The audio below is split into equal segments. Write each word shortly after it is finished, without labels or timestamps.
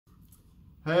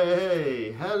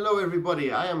Hey, hello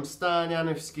everybody, I am Stan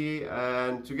Yanevski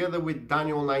and together with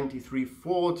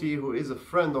Daniel9340, who is a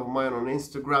friend of mine on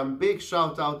Instagram, big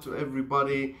shout out to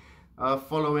everybody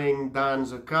following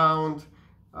Dan's account.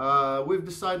 We've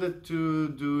decided to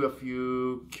do a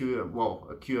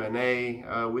Q&A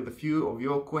with a few of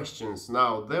your questions.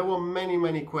 Now, there were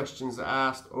many questions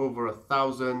asked, over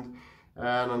 1,000,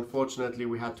 and unfortunately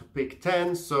we had to pick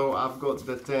 10, so I've got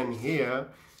the 10 here.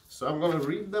 So I'm going to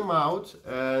read them out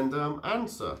and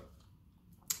answer.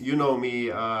 You know me,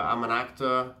 I'm an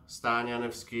actor, Stan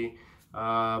Yanevski,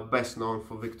 best known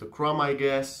for Viktor Krum, I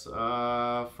guess,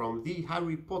 from the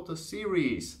Harry Potter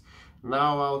series.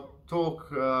 Now I'll talk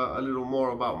a little more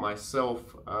about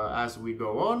myself as we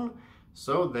go on.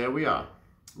 So there we are.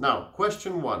 Now,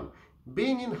 question 1.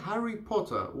 Being in Harry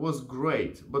Potter was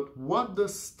great, but what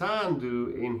does Stan do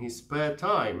in his spare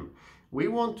time? We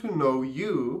want to know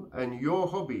you and your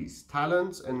hobbies,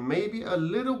 talents, and maybe a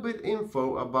little bit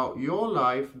info about your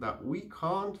life that we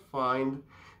can't find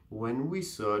when we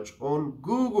search on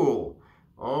Google.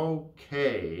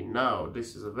 Okay, now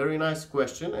this is a very nice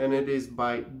question and it is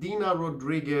by Dina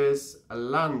Rodriguez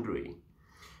Landry.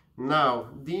 Now,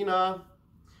 Dina,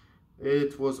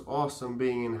 it was awesome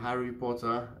being in Harry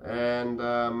Potter, and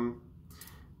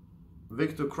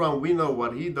Viktor Krum, we know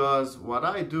what he does, what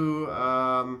I do.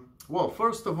 Well,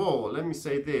 first of all, let me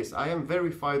say this. I am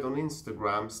verified on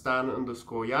Instagram,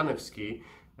 Stan_Yanevski.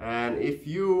 And if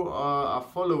you are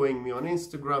following me on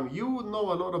Instagram, you would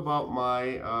know a lot about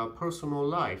my personal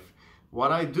life.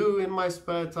 What I do in my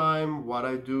spare time, what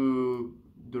I do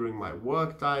during my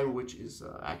work time, which is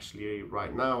actually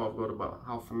right now, I've got about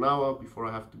half an hour before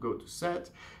I have to go to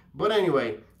set. But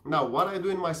anyway, now what I do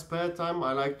in my spare time,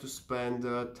 I like to spend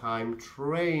time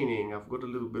training. I've got a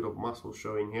little bit of muscle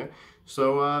showing here.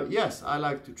 So yes, I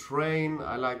like to train.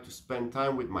 I like to spend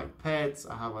time with my pets.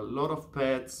 I have a lot of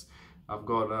pets. I've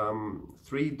got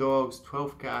 3 dogs,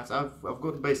 12 cats. I've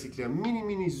got basically a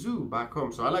mini zoo back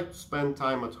home. So I like to spend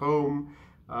time at home,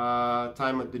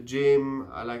 time at the gym.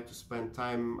 I like to spend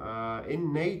time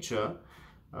in nature.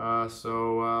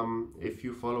 If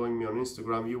you're following me on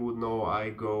Instagram, you would know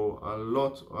I go a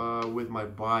lot with my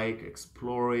bike,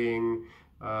 exploring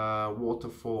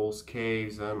waterfalls,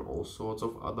 caves, and all sorts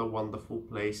of other wonderful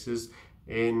places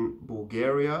in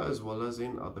Bulgaria as well as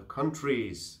in other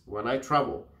countries when I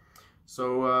travel.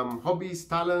 So hobbies,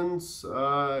 talents,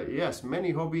 yes,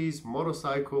 many hobbies,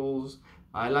 motorcycles.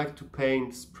 I like to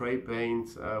paint, spray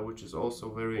paint, which is also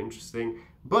very interesting.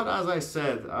 But as I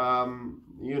said,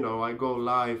 you know, I go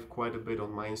live quite a bit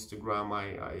on my Instagram.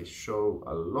 I show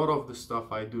a lot of the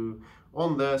stuff I do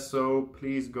on there. So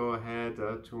please go ahead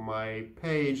to my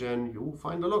page and you'll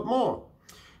find a lot more.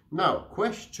 Now,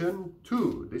 question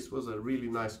 2. This was a really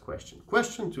nice question.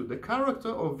 Question 2. The character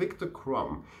of Viktor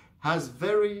Krum has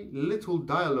very little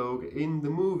dialogue in the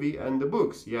movie and the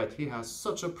books, yet he has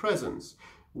such a presence.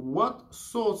 What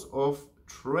sorts of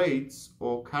traits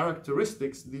or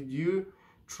characteristics did you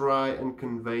try and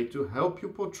convey to help you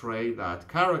portray that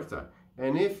character?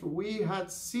 And if we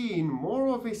had seen more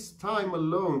of his time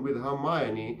alone with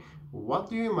Hermione, what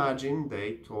do you imagine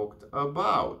they talked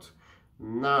about?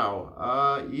 Now,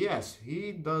 yes,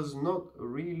 he does not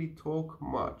really talk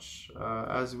much,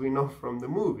 as we know from the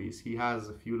movies. He has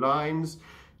a few lines,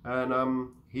 and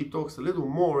he talks a little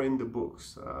more in the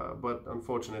books, but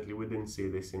unfortunately we didn't see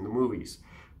this in the movies.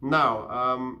 Now,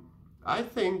 I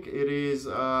think it is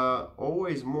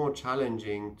always more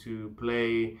challenging to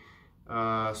play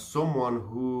someone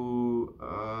who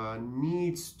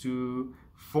needs to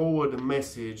forward a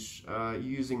message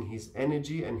using his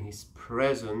energy and his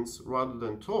presence rather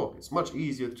than talk. It's much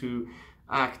easier to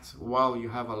act while you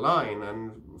have a line,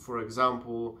 and for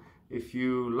example, if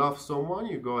you love someone,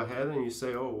 you go ahead and you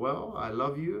say, oh, well, I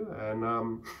love you,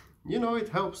 and you know, it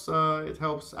helps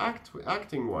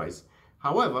acting wise.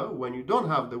 However, when you don't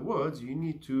have the words, you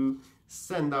need to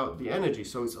send out the energy,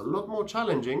 so it's a lot more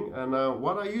challenging. And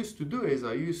what I used to do is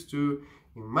I used to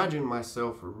imagine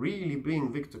myself really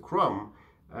being Viktor Krum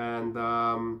and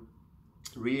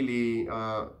really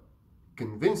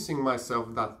convincing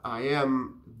myself that I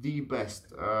am the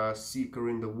best seeker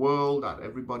in the world, that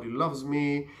everybody loves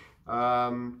me.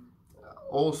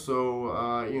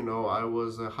 Also, you know, I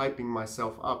was hyping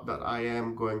myself up that I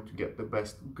am going to get the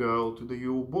best girl to the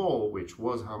Yule Ball, which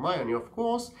was Hermione, of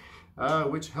course,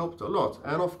 which helped a lot.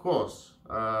 And of course,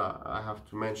 I have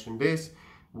to mention this.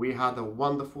 We had a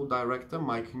wonderful director,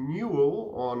 Mike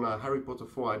Newell, on Harry Potter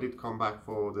 4. I did come back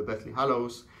for the Deathly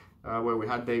Hallows, where we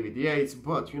had David Yates.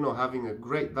 But, you know, having a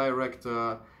great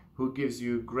director who gives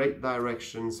you great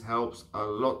directions helps a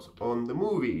lot on the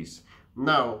movies.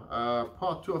 Now,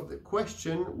 part 2 of the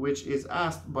question, which is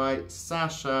asked by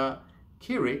Sasha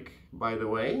Kirik, by the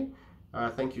way.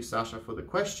 Thank you, Sasha, for the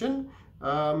question.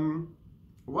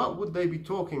 What would they be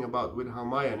talking about with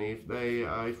Hermione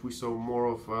if we saw more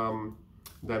of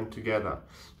them together?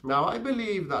 Now, I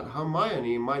believe that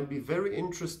Hermione might be very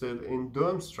interested in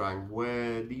Durmstrang,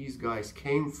 where these guys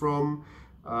came from,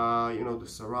 you know, the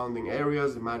surrounding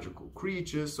areas, the magical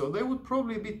creatures. So they would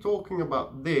probably be talking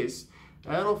about this.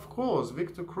 And of course,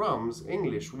 Viktor Krum's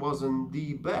English wasn't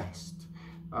the best.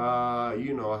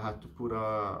 You know, I had to put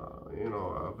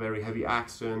a very heavy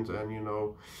accent and, you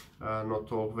know, not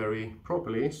talk very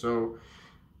properly. So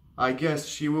I guess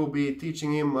she will be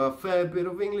teaching him a fair bit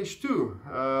of English too.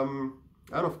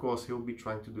 And of course, he'll be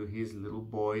trying to do his little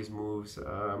boy's moves.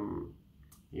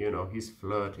 You know, he's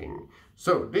flirting.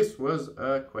 So this was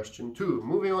question 2.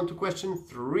 Moving on to question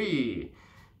 3.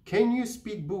 Can you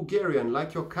speak Bulgarian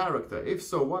like your character? If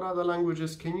so, what other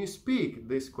languages can you speak?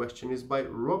 This question is by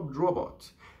Rob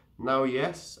Drobot. Now,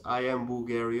 yes, I am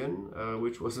Bulgarian,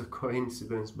 which was a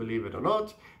coincidence, believe it or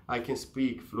not. I can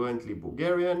speak fluently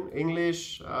Bulgarian,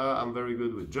 English. I'm very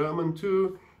good with German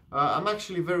too. I'm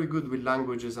actually very good with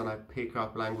languages, and I pick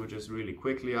up languages really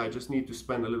quickly. I just need to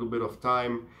spend a little bit of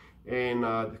time in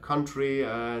the country,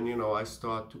 and, you know, I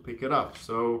start to pick it up.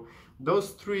 So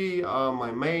those 3 are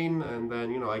my main, and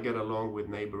then, you know, I get along with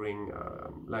neighboring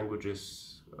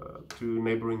languages to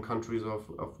neighboring countries of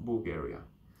Bulgaria.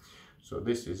 So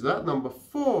this is that. Number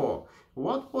 4.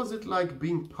 What was it like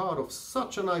being part of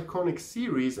such an iconic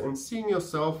series and seeing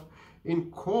yourself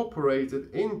incorporated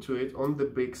into it on the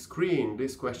big screen?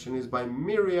 This question is by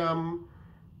Miriam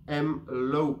M.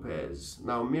 Lopez.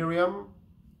 Now, Miriam,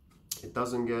 it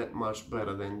doesn't get much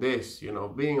better than this. You know,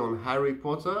 being on Harry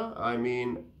Potter, I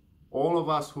mean, all of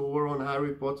us who were on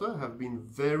Harry Potter have been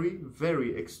very,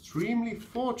 very extremely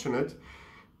fortunate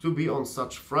to be on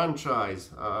such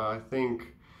franchise. I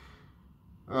think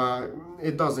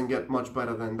it doesn't get much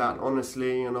better than that,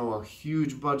 honestly. You know, a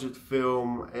huge budget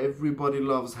film. Everybody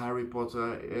loves Harry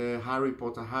Potter. Harry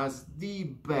Potter has the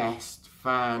best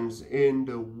fans in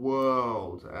the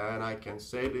world, and I can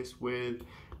say this with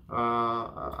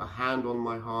a hand on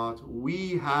my heart.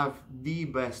 We have the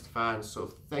best fans,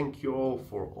 so thank you all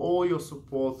for all your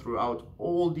support throughout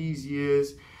all these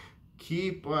years.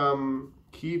 Keep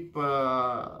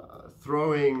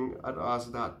throwing at us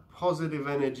that positive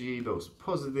energy, those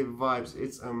positive vibes.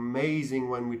 It's amazing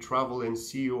when we travel and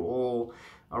see you all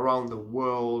around the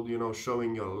world, you know,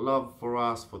 showing your love for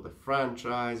us, for the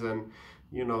franchise, and,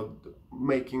 you know,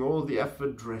 making all the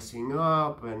effort, dressing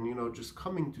up, and, you know, just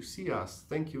coming to see us.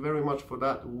 Thank you very much for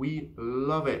that. We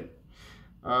love it.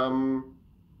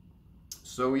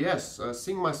 So yes,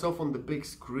 seeing myself on the big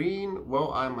screen,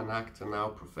 well, I'm an actor now,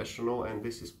 professional, and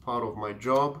this is part of my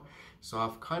job. So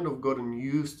I've kind of gotten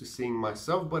used to seeing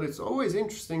myself, but it's always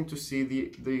interesting to see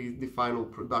the final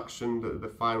production, the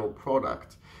final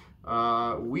product.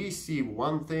 We see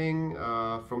one thing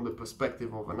from the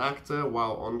perspective of an actor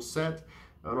while on set,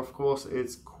 and of course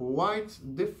it's quite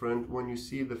different when you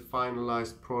see the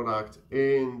finalized product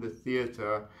in the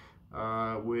theater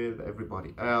with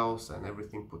everybody else and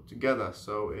everything put together.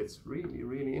 So it's really,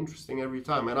 really interesting every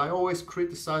time. And I always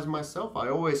criticize myself. I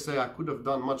always say I could have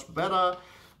done much better.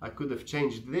 I could have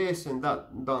changed this and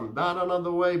that, done that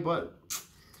another way, but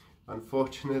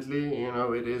unfortunately, you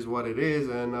know, it is what it is,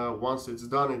 and once it's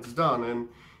done, it's done. And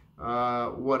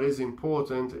what is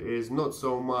important is not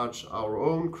so much our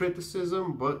own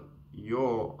criticism, but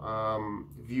your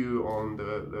view on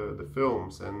the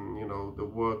films and, you know, the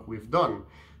work we've done.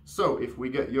 So if we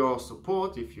get your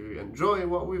support, if you enjoy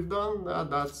what we've done,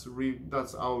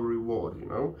 that's our reward, you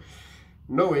know,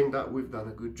 knowing that we've done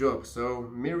a good job. So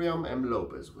Miriam M.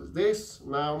 Lopez was this.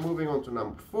 Now moving on to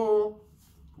number 4.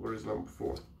 Where is number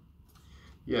 4?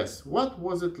 Yes, what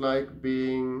was it like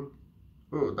being...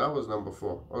 Oh, that was number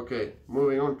 4. Okay,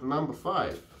 moving on to number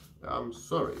 5. I'm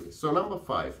sorry. So number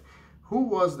 5. Who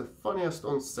was the funniest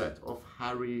on set of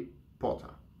Harry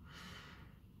Potter?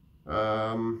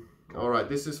 Alright,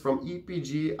 this is from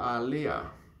EPG Alia.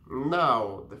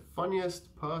 Now, the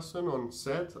funniest person on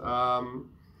set...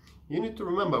 you need to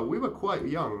remember, we were quite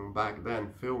young back then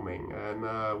filming,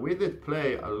 and we did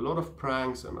play a lot of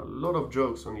pranks and a lot of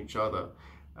jokes on each other.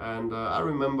 And I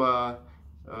remember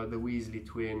the Weasley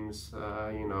twins,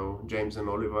 you know, James and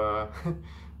Oliver,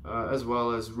 as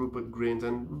well as Rupert Grint,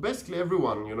 and basically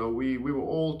everyone, you know, we were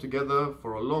all together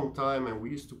for a long time, and we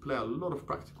used to play a lot of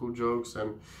practical jokes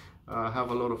and have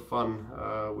a lot of fun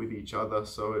with each other.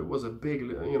 So it was a big,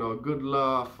 you know, good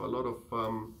laugh, a lot of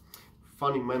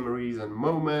funny memories and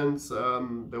moments.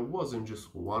 There wasn't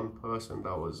just one person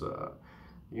that was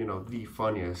you know, the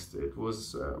funniest. It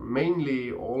was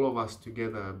mainly all of us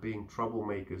together being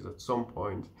troublemakers at some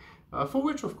point, for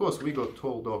which of course we got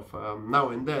told off now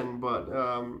and then, but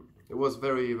it was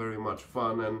very, very much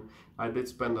fun. And I did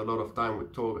spend a lot of time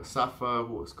with Torga Safa,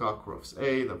 who was Karkarov's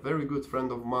aide, a very good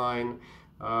friend of mine.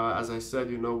 As I said,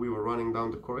 you know, we were running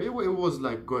down the corridor. It was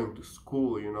like going to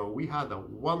school, you know. We had a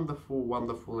wonderful,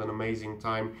 wonderful and amazing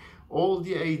time. All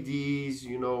the ADs,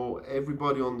 you know,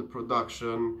 everybody on the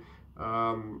production,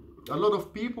 a lot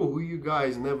of people who you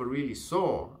guys never really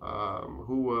saw,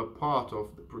 who were part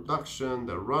of the production,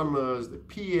 the runners, the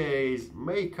PAs,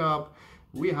 makeup.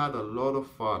 We had a lot of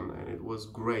fun and it was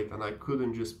great, and I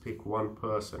couldn't just pick one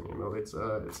person, you know. It's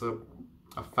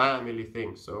a family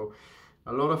thing. So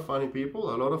a lot of funny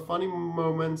people, a lot of funny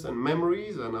moments and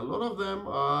memories, and a lot of them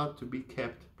are to be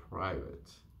kept private.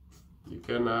 You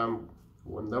can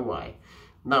wonder why.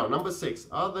 Now, number 6,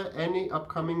 are there any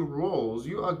upcoming roles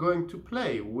you are going to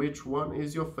play? Which one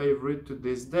is your favorite to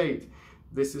this date?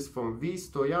 This is from V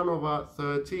Stoyanova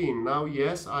 13. Now,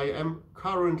 yes, I am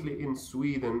currently in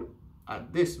Sweden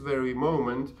at this very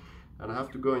moment, and I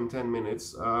have to go in 10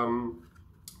 minutes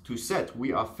to set.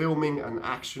 We are filming an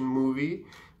action movie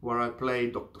where I play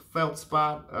Dr.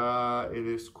 Feldspat. It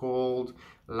is called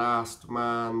Last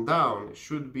Man Down. It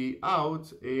should be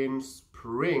out in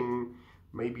spring,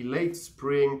 maybe late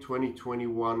spring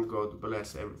 2021. God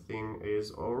bless, everything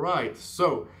is all right.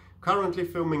 So currently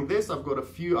filming this. I've got a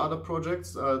few other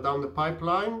projects down the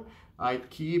pipeline. I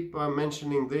keep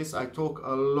mentioning this. I talk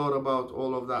a lot about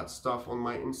all of that stuff on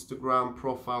my Instagram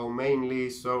profile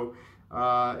mainly. So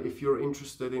if you're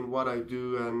interested in what I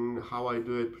do and how I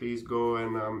do it, please go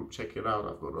and check it out.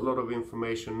 I've got a lot of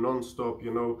information non-stop,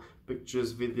 you know,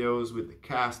 pictures, videos with the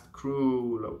cast,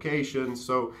 crew, locations,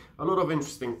 so a lot of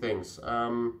interesting things.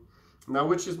 Now,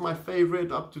 which is my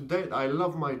favorite up to date? I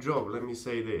love my job, let me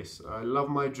say this. I love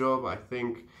my job. I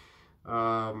think,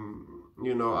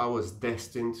 you know, I was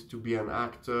destined to be an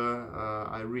actor.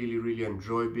 I really, really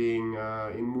enjoy being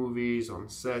in movies, on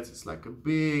sets. It's like a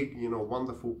big, you know,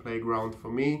 wonderful playground for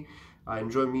me. I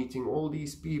enjoy meeting all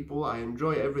these people. I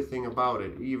enjoy everything about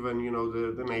it, even, you know,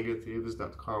 the negatives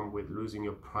that come with losing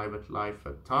your private life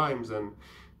at times, and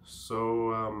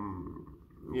so,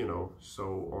 you know,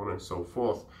 so on and so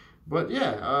forth. But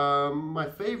yeah, my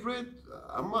favorite,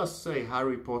 I must say,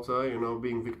 Harry Potter. You know,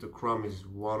 being Viktor Krum is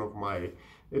one of my,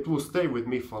 it will stay with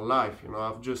me for life. You know,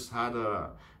 I've just had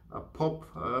a pop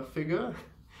figure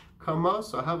come out,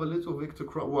 so I have a little Viktor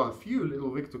Krum, well, a few little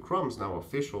Viktor Krums now,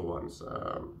 official ones.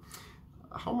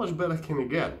 How much better can it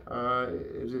get?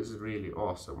 It is really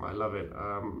awesome. I love it.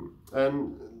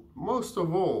 And most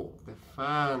of all, the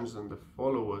fans and the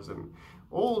followers and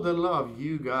all the love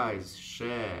you guys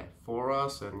share for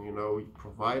us and, you know,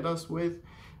 provide us with,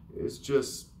 is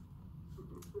just,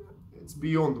 it's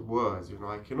beyond words. You know,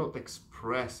 I cannot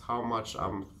express how much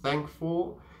I'm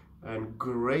thankful and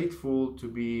grateful to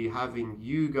be having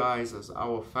you guys as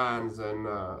our fans and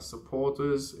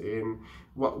supporters in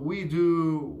what we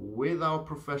do with our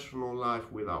professional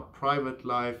life, with our private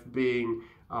life, being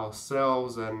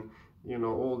ourselves, and, you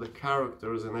know, all the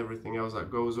characters and everything else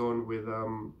that goes on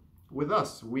with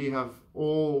us. We have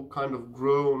all kind of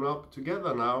grown up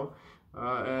together now,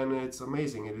 and it's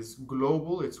amazing. It is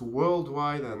global, it's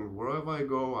worldwide, and wherever I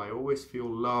go, I always feel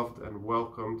loved and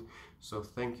welcomed. So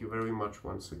thank you very much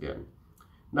once again.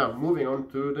 Now, moving on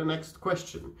to the next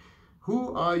question.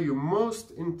 Who are you most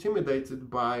intimidated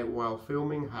by while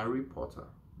filming Harry Potter?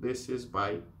 This is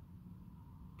by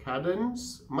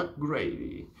Cadence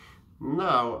McGrady.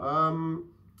 Now,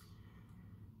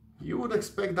 you would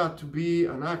expect that to be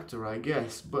an actor, I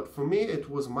guess, but for me it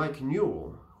was Mike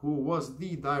Newell, who was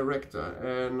the director,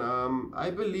 and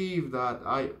I believe that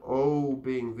I owe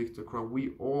being Viktor Krum,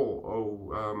 we all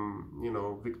owe, you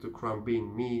know, Viktor Krum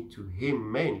being me to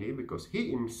him mainly, because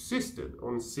he insisted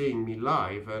on seeing me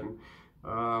live and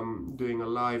doing a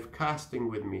live casting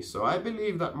with me. So I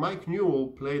believe that Mike Newell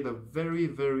played a very,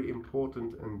 very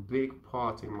important and big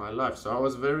part in my life. So I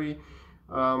was very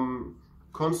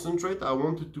concentrated. I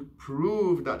wanted to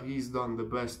prove that he's done the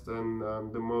best and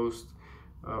the most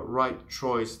right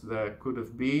choice there could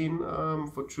have been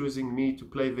for choosing me to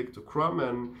play Viktor Krum,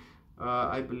 and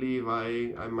I believe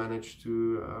I managed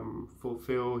to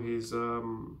fulfill his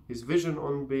vision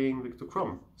on being Viktor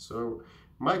Krum. So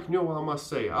Mike Newell, I must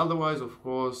say. Otherwise, of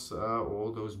course,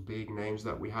 all those big names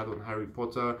that we had on Harry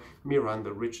Potter: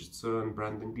 Miranda Richardson,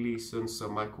 Brandon Gleeson, Sir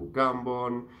Michael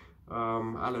Gambon,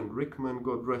 Alan Rickman,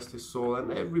 God rest his soul,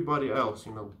 and everybody else,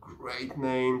 you know, great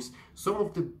names, some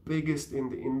of the biggest in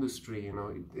the industry. You know,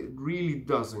 it really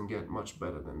doesn't get much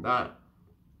better than that.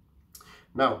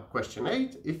 Now, question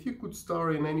 8. If you could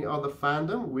star in any other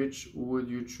fandom, which would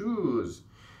you choose?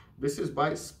 This is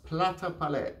by Splatter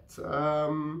Palette.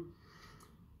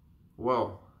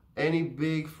 Well, any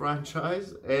big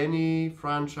franchise, any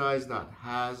franchise that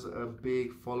has a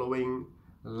big following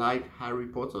like Harry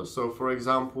Potter. So for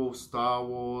example, Star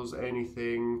Wars,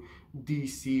 anything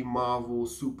DC, Marvel,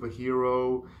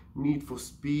 superhero, Need for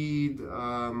Speed,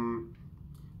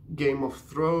 Game of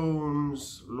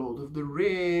Thrones, Lord of the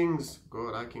Rings.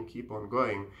 God, I can keep on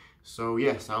going. So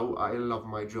yes, I love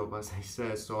my job, as I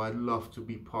said, so I'd love to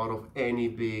be part of any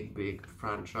big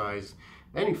franchise,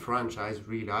 any franchise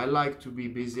really. I like to be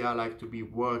busy, I like to be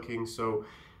working, so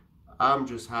I'm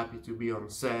just happy to be on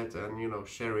set and, you know,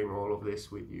 sharing all of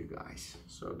this with you guys.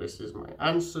 So this is my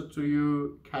answer to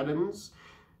you, Cadence.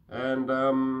 And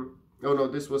oh no,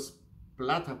 this was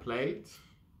Splatter Palette.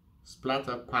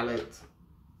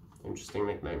 Interesting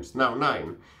nicknames. Now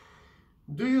 9.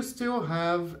 Do you still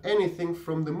have anything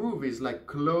from the movies, like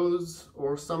clothes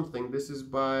or something? This is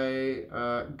by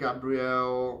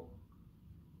Gabrielle.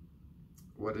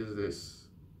 What is this?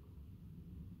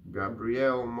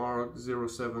 Gabrielle Mark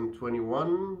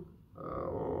 0721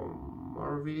 or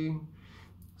Marvy,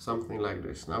 something like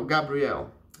this. Now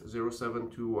Gabrielle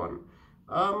 0721.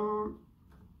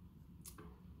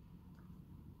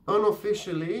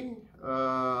 Unofficially,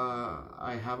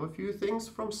 I have a few things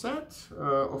from set.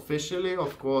 Officially,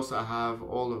 of course, I have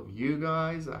all of you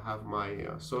guys. I have my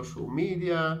social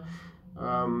media.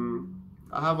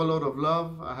 I have a lot of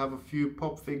love. I have a few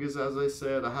pop figures, as I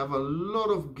said. I have a lot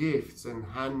of gifts and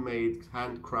handmade,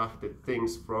 handcrafted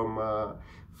things from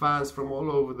fans from all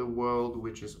over the world,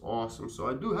 which is awesome. So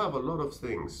I do have a lot of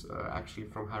things actually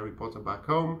from Harry Potter back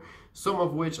home, some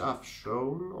of which I've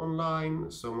shown online,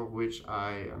 some of which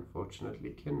I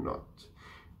unfortunately cannot.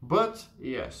 But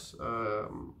yes,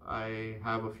 I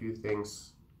have a few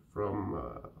things from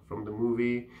the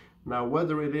movie. Now,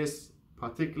 whether it is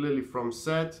particularly from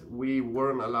set, we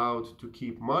weren't allowed to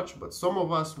keep much, but some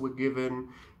of us were given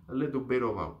a little bit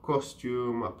of our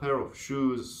costume, a pair of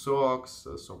shoes, socks,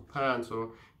 some pants, or,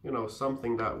 you know,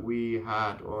 something that we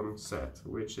had on set,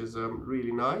 which is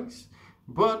really nice.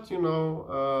 But, you know,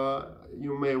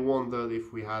 you may wonder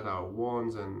if we had our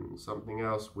wands and something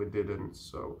else we didn't.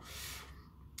 So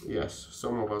yes,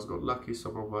 some of us got lucky,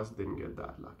 some of us didn't get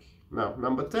that lucky. Now,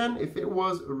 number 10, if it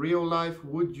was real life,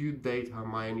 would you date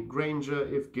Hermione Granger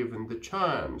if given the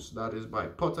chance? That is by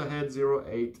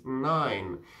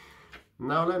Potterhead089.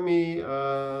 Now, let me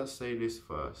say this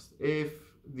first. If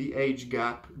the age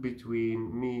gap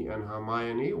between me and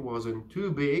Hermione wasn't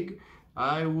too big,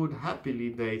 I would happily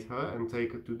date her and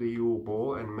take her to the Yule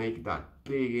Ball and make that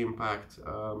big impact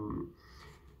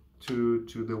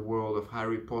to the world of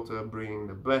Harry Potter, bringing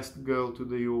the best girl to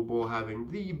the Yule Ball, having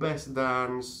the best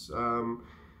dance,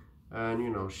 and, you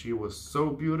know, she was so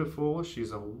beautiful.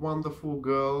 She's a wonderful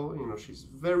girl, you know, she's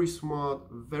very smart,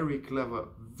 very clever,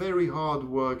 very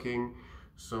hardworking,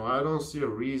 so I don't see a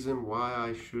reason why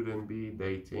I shouldn't be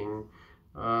dating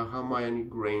Hermione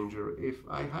Granger if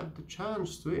I had the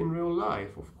chance to in real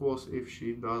life. Of course, if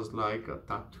she does like a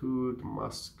tattooed,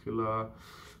 muscular,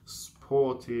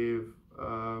 sportive,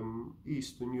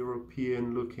 Eastern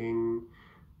European looking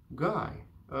guy.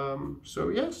 So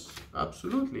yes,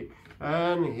 absolutely.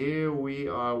 And here we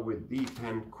are with the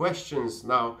 10 questions.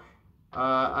 Now,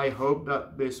 I hope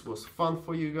that this was fun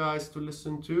for you guys to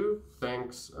listen to.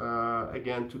 Thanks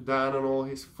again to Dan and all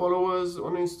his followers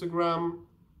on Instagram.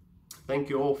 Thank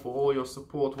you all for all your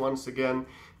support once again.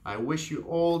 I wish you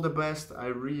all the best. I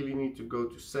really need to go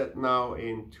to set now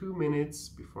in 2 minutes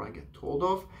before I get told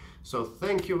off. So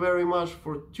thank you very much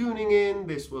for tuning in.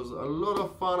 This was a lot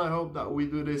of fun. I hope that we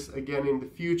do this again in the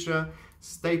future.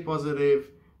 Stay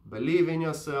positive, believe in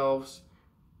yourselves,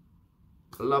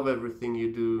 love everything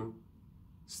you do,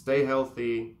 stay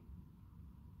healthy,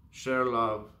 share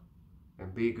love,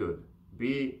 and be good.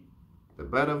 Be the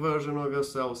better version of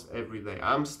yourselves every day.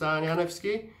 I'm Stan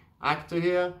Yanevski, actor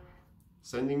here,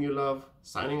 sending you love,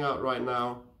 signing out right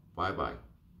now. Bye bye.